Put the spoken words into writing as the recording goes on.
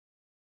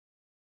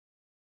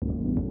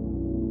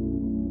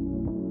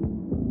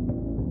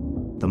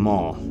The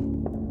mall.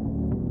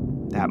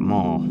 That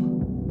mall.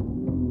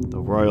 The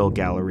Royal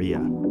Galleria.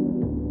 I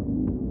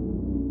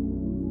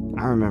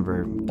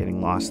remember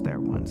getting lost there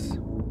once.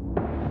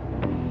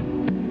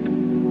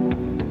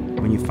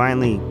 When you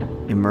finally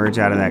emerge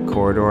out of that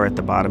corridor at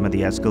the bottom of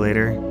the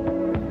escalator,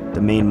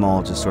 the main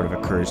mall just sort of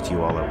occurs to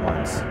you all at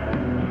once.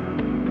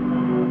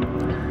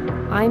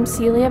 I'm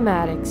Celia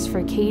Maddux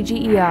for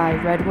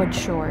KGEI Redwood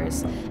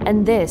Shores,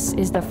 and this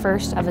is the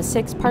first of a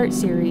 6-part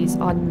series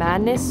on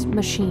madness,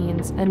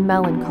 machines, and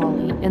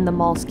melancholy in the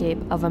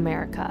mallscape of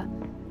America.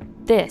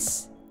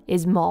 This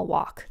is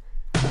MallWalk.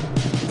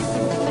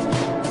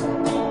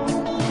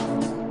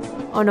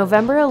 On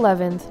November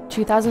 11th,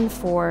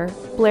 2004,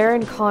 Blair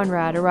and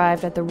Conrad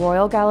arrived at the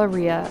Royal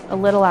Galleria a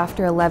little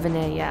after 11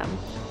 a.m.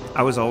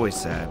 I was always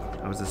sad.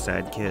 I was a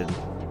sad kid.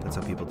 That's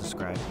how people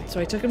describe me.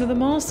 So I took him to the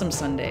mall some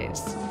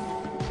Sundays.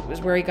 It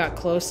was where he got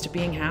close to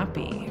being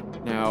happy.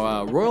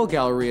 Now, Royal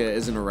Galleria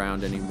isn't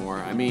around anymore.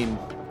 I mean,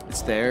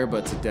 it's there,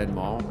 but it's a dead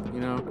mall,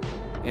 you know?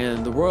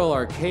 And the Royal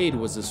Arcade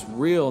was this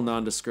real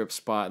nondescript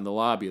spot in the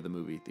lobby of the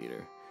movie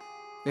theater.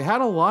 They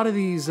had a lot of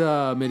these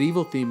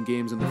medieval-themed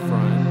games in the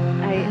front.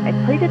 I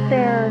played it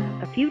there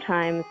a few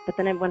times, but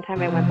then one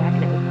time I went back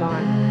and it was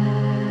gone.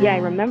 Yeah, I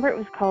remember it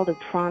was called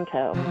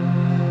Otranto.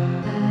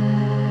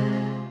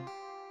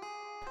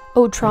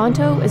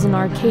 Otranto is an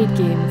arcade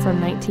game from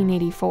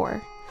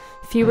 1984.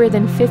 Fewer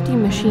than 50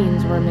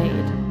 machines were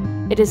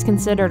made. It is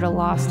considered a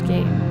lost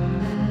game.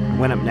 I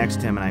went up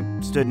next to him and I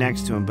stood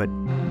next to him, but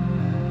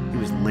he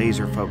was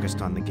laser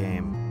focused on the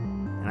game.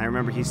 And I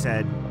remember he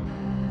said,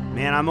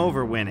 "Man, I'm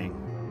over winning.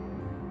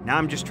 Now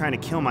I'm just trying to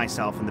kill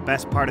myself in the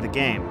best part of the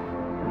game."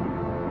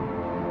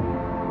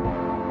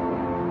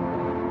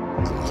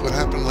 What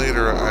happened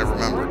later, I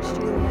remembered.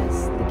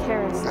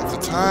 At the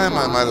time,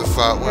 I might have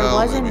thought, well,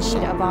 there was maybe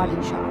indeed a body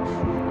shop,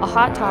 a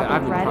hot topic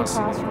I've been right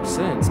processing across it from ever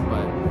since,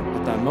 but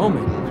at that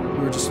moment,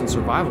 we were just in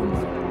survival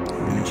mode.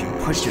 And then she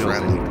pushed it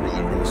friend open.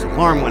 really The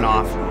alarm went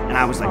off, and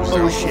I was like,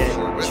 "Oh shit." She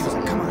was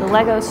like, "Come on." the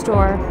Lego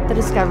store, the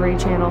Discovery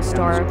Channel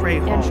store,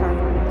 Great and hall.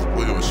 Sharper.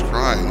 William was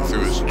crying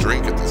through his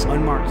drink at this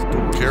Unmarked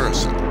door.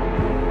 carousel.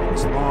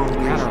 This long, We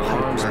had weird our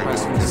pipe. arms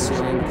pressed to the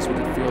ceiling because we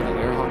could feel the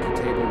air hockey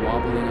table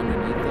wobbling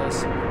underneath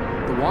us.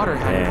 The water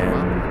hadn't come up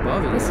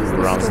above it. This is yet.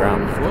 the We're on story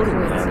ground, floating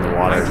of and the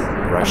water of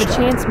rushed a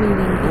chance meeting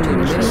between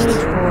a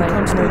teenage boy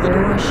and a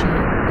rare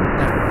machine.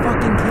 That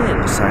fucking kid.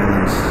 The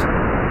silence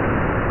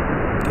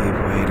gave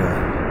way to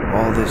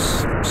all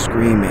this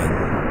screaming.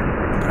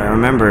 But I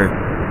remember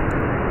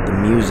the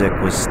music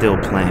was still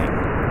playing.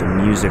 The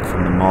music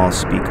from the mall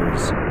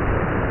speakers.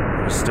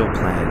 It was still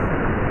playing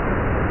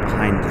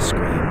behind the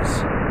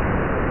screams.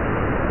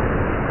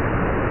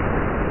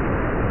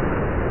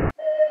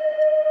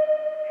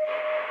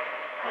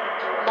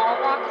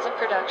 MallWalk is a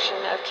production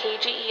of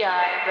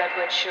KGEI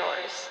Redwood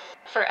Shores.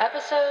 For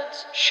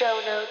episodes, show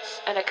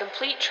notes, and a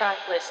complete track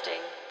listing,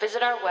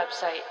 visit our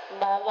website,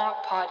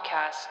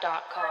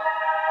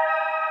 mallwalkpodcast.com.